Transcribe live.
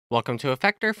Welcome to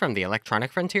EFFector from the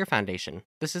Electronic Frontier Foundation.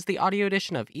 This is the audio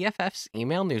edition of EFF's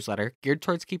email newsletter geared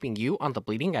towards keeping you on the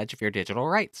bleeding edge of your digital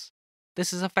rights.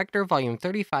 This is EFFector Volume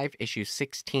 35, Issue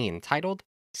 16, titled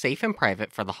Safe and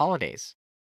Private for the Holidays.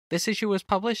 This issue was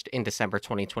published in December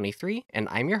 2023, and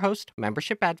I'm your host,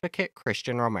 Membership Advocate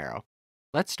Christian Romero.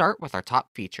 Let's start with our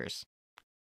top features.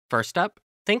 First up,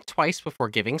 think twice before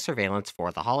giving surveillance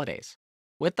for the holidays.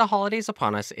 With the holidays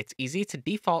upon us, it's easy to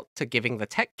default to giving the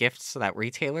tech gifts that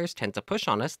retailers tend to push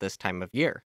on us this time of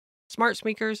year. Smart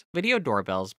speakers, video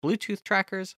doorbells, Bluetooth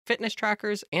trackers, fitness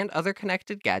trackers, and other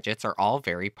connected gadgets are all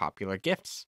very popular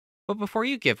gifts. But before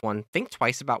you give one, think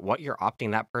twice about what you're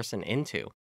opting that person into.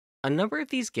 A number of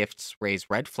these gifts raise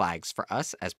red flags for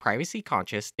us as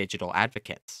privacy-conscious digital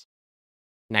advocates.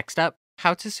 Next up,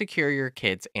 how to secure your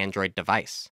kid's Android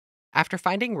device. After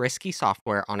finding risky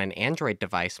software on an Android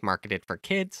device marketed for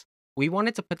kids, we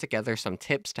wanted to put together some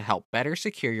tips to help better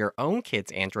secure your own kid's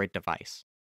Android device.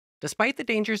 Despite the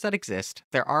dangers that exist,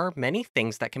 there are many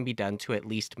things that can be done to at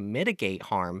least mitigate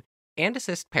harm and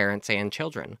assist parents and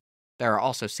children. There are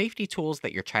also safety tools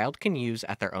that your child can use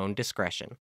at their own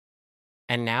discretion.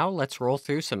 And now let's roll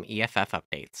through some EFF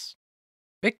updates.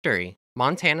 Victory!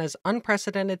 Montana's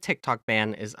unprecedented TikTok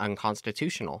ban is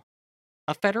unconstitutional.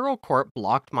 A federal court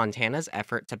blocked Montana's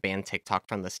effort to ban TikTok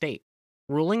from the state,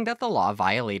 ruling that the law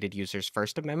violated users'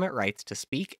 First Amendment rights to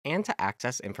speak and to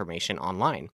access information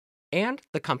online, and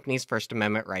the company's First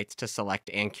Amendment rights to select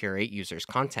and curate users'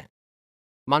 content.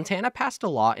 Montana passed a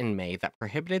law in May that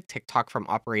prohibited TikTok from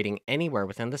operating anywhere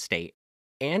within the state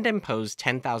and imposed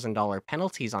 $10,000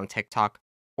 penalties on TikTok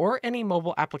or any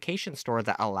mobile application store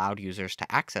that allowed users to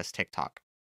access TikTok.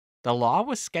 The law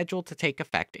was scheduled to take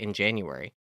effect in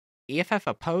January. EFF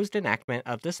opposed enactment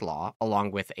of this law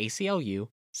along with ACLU,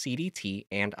 CDT,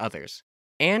 and others,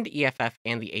 and EFF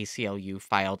and the ACLU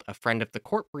filed a friend of the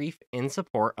court brief in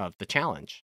support of the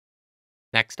challenge.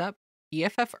 Next up,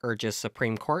 EFF urges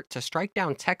Supreme Court to strike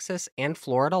down Texas and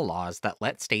Florida laws that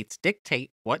let states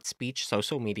dictate what speech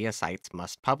social media sites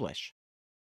must publish.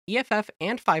 EFF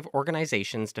and 5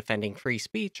 organizations defending free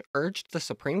speech urged the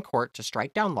Supreme Court to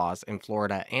strike down laws in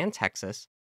Florida and Texas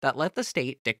that let the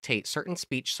state dictate certain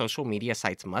speech social media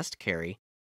sites must carry,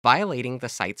 violating the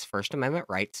site's First Amendment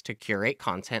rights to curate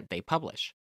content they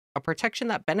publish, a protection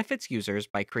that benefits users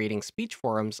by creating speech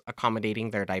forums accommodating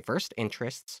their diverse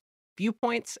interests,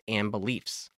 viewpoints, and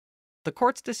beliefs. The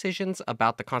court's decisions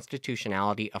about the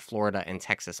constitutionality of Florida and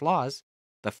Texas laws,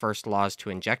 the first laws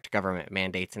to inject government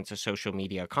mandates into social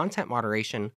media content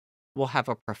moderation, will have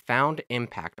a profound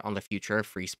impact on the future of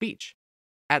free speech.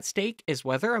 At stake is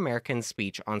whether Americans'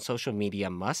 speech on social media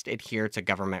must adhere to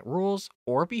government rules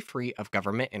or be free of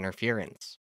government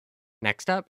interference. Next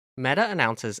up, Meta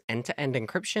announces end-to-end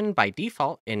encryption by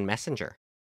default in Messenger.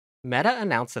 Meta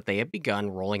announced that they have begun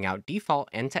rolling out default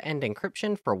end-to-end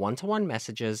encryption for one-to-one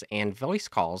messages and voice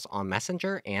calls on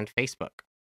Messenger and Facebook.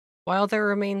 While there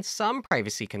remain some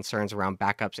privacy concerns around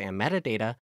backups and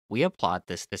metadata, we applaud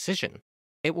this decision.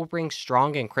 It will bring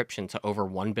strong encryption to over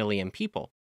 1 billion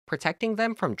people, protecting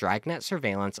them from dragnet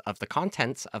surveillance of the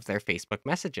contents of their Facebook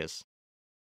messages.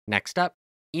 Next up,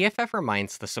 EFF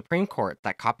reminds the Supreme Court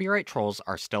that copyright trolls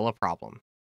are still a problem.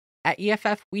 At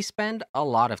EFF, we spend a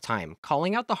lot of time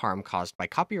calling out the harm caused by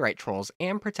copyright trolls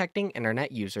and protecting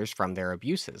internet users from their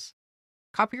abuses.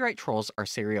 Copyright trolls are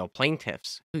serial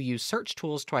plaintiffs who use search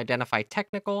tools to identify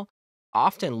technical,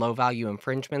 often low-value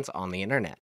infringements on the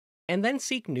internet, and then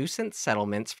seek nuisance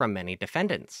settlements from many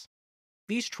defendants.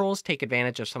 These trolls take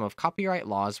advantage of some of copyright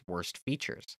law's worst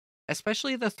features,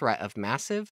 especially the threat of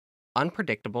massive,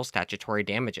 unpredictable statutory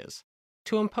damages,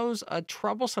 to impose a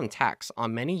troublesome tax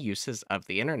on many uses of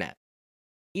the internet.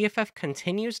 EFF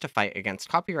continues to fight against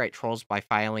copyright trolls by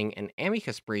filing an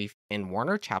amicus brief in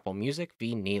Warner Chappell Music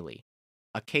v. Neely,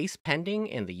 a case pending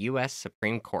in the U.S.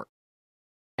 Supreme Court.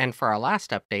 And for our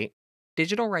last update,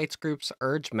 digital rights groups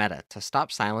urge Meta to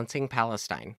stop silencing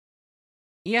Palestine.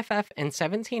 EFF and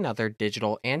 17 other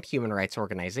digital and human rights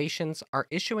organizations are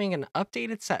issuing an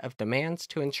updated set of demands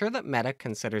to ensure that Meta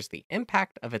considers the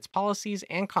impact of its policies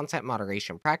and content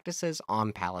moderation practices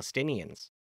on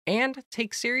Palestinians, and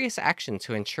takes serious action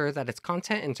to ensure that its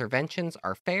content interventions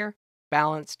are fair,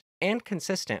 balanced, and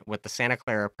consistent with the Santa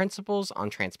Clara Principles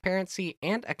on transparency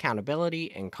and accountability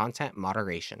in content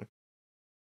moderation.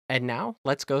 And now,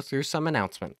 let's go through some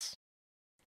announcements.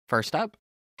 First up,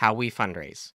 how we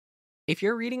fundraise. If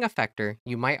you're reading EFFector,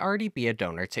 you might already be a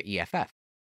donor to EFF,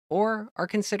 or are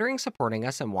considering supporting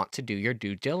us and want to do your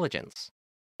due diligence.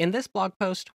 In this blog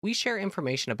post, we share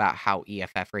information about how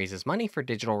EFF raises money for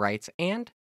digital rights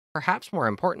and, perhaps more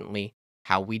importantly,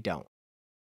 how we don't.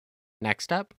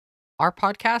 Next up, Our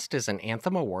podcast is an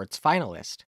Anthem Awards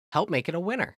finalist. Help make it a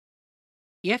winner.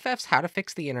 EFF's How to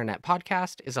Fix the Internet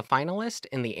podcast is a finalist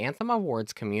in the Anthem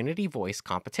Awards Community Voice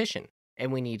competition,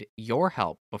 and we need your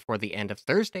help before the end of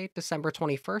Thursday, December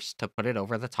 21st to put it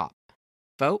over the top.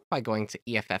 Vote by going to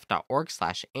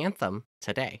EFF.org/anthem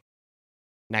today.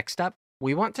 Next up,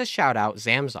 we want to shout out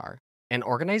Zamzar, an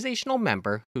organizational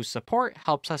member whose support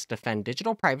helps us defend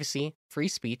digital privacy, free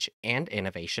speech, and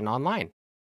innovation online.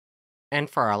 And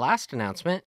for our last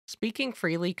announcement, Speaking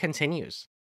Freely continues.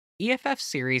 EFF's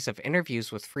series of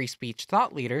interviews with free speech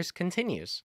thought leaders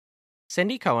continues.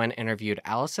 Cindy Cohen interviewed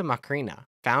Alison Macrina,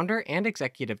 founder and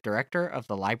executive director of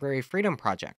the Library Freedom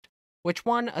Project, which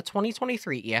won a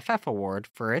 2023 EFF award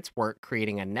for its work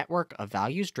creating a network of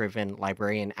values-driven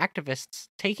librarian activists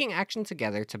taking action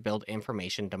together to build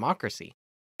information democracy.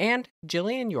 And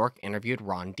Gillian York interviewed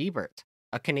Ron Diebert,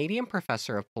 a Canadian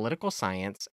professor of political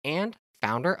science and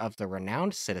founder of the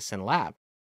renowned Citizen Lab.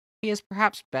 He is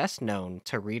perhaps best known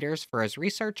to readers for his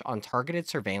research on targeted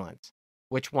surveillance,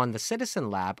 which won the Citizen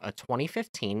Lab a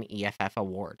 2015 EFF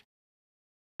award.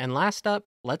 And last up,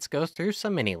 let's go through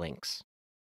some mini links.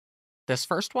 This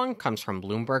first one comes from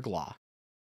Bloomberg Law.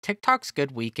 TikTok's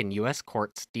good week in U.S.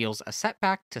 courts deals a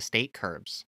setback to state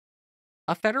curbs.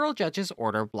 A federal judge's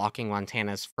order blocking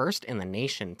Montana's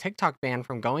first-in-the-nation TikTok ban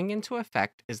from going into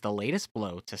effect is the latest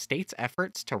blow to states'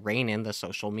 efforts to rein in the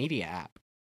social media app.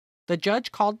 The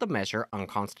judge called the measure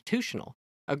unconstitutional,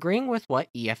 agreeing with what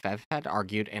EFF had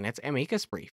argued in its amicus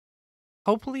brief.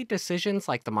 Hopefully, decisions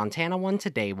like the Montana one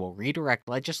today will redirect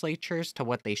legislatures to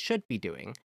what they should be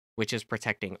doing, which is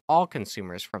protecting all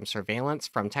consumers from surveillance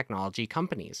from technology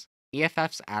companies,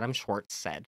 EFF's Adam Schwartz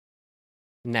said.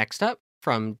 Next up,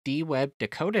 from D-Web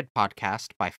Decoded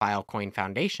podcast by Filecoin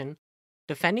Foundation,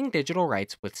 Defending Digital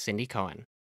Rights with Cindy Cohen.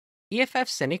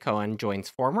 EFF's Cindy Cohen joins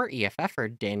former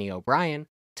EFFer Danny O'Brien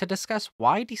to discuss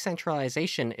why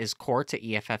decentralization is core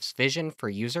to EFF's vision for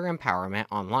user empowerment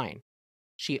online.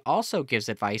 She also gives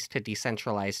advice to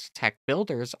decentralized tech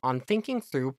builders on thinking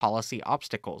through policy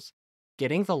obstacles,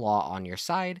 getting the law on your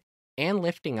side, and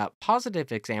lifting up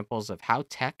positive examples of how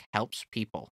tech helps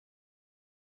people.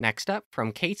 Next up,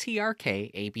 from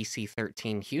KTRK ABC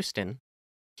 13 Houston,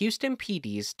 Houston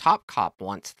PD's top cop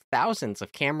wants thousands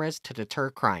of cameras to deter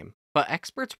crime, but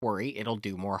experts worry it'll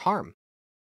do more harm.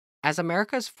 As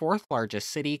America's fourth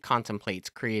largest city contemplates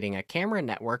creating a camera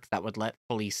network that would let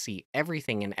police see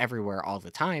everything and everywhere all the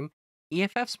time,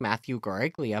 EFF's Matthew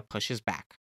Goriglia pushes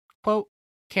back. Quote,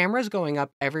 "Cameras going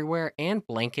up everywhere and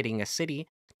blanketing a city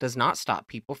does not stop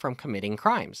people from committing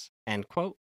crimes," end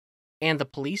quote. And the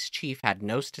police chief had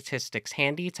no statistics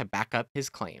handy to back up his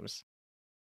claims.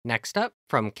 Next up,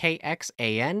 from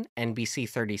KXAN NBC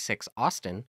 36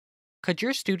 Austin, could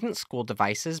your student's school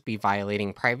devices be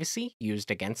violating privacy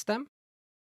used against them?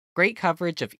 Great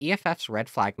coverage of EFF's Red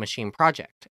Flag Machine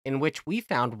project, in which we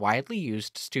found widely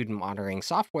used student monitoring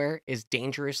software is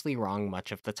dangerously wrong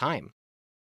much of the time.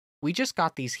 We just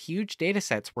got these huge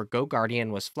datasets where GoGuardian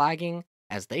was flagging,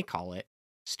 as they call it,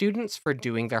 students for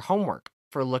doing their homework,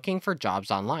 for looking for jobs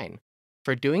online,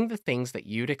 for doing the things that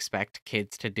you'd expect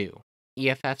kids to do,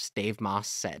 EFF's Dave Moss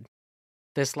said.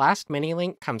 This last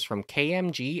mini-link comes from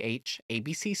KMGH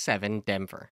ABC7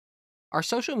 Denver. Are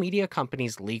social media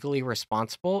companies legally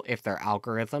responsible if their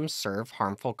algorithms serve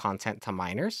harmful content to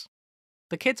minors?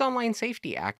 The Kids Online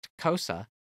Safety Act, KOSA,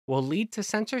 will lead to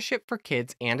censorship for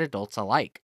kids and adults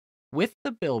alike. With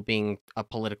the bill being a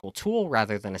political tool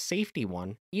rather than a safety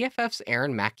one, EFF's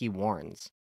Aaron Mackey warns,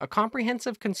 a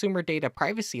comprehensive consumer data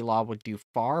privacy law would do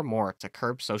far more to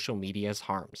curb social media's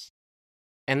harms.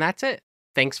 And that's it.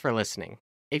 Thanks for listening.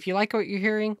 If you like what you're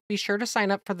hearing, be sure to sign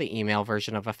up for the email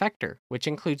version of EFFector, which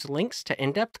includes links to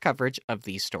in-depth coverage of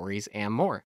these stories and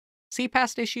more. See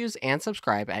past issues and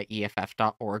subscribe at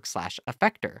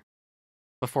EFF.org/EFFector.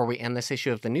 Before we end this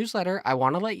issue of the newsletter, I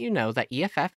want to let you know that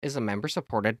EFF is a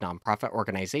member-supported nonprofit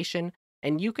organization,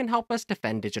 and you can help us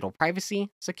defend digital privacy,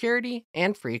 security,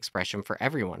 and free expression for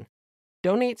everyone.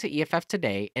 Donate to EFF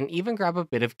today and even grab a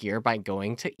bit of gear by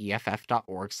going to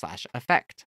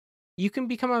EFF.org/effect. You can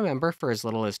become a member for as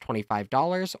little as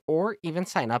 $25 or even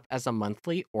sign up as a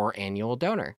monthly or annual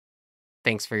donor.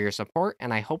 Thanks for your support,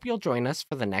 and I hope you'll join us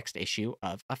for the next issue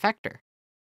of EFFector.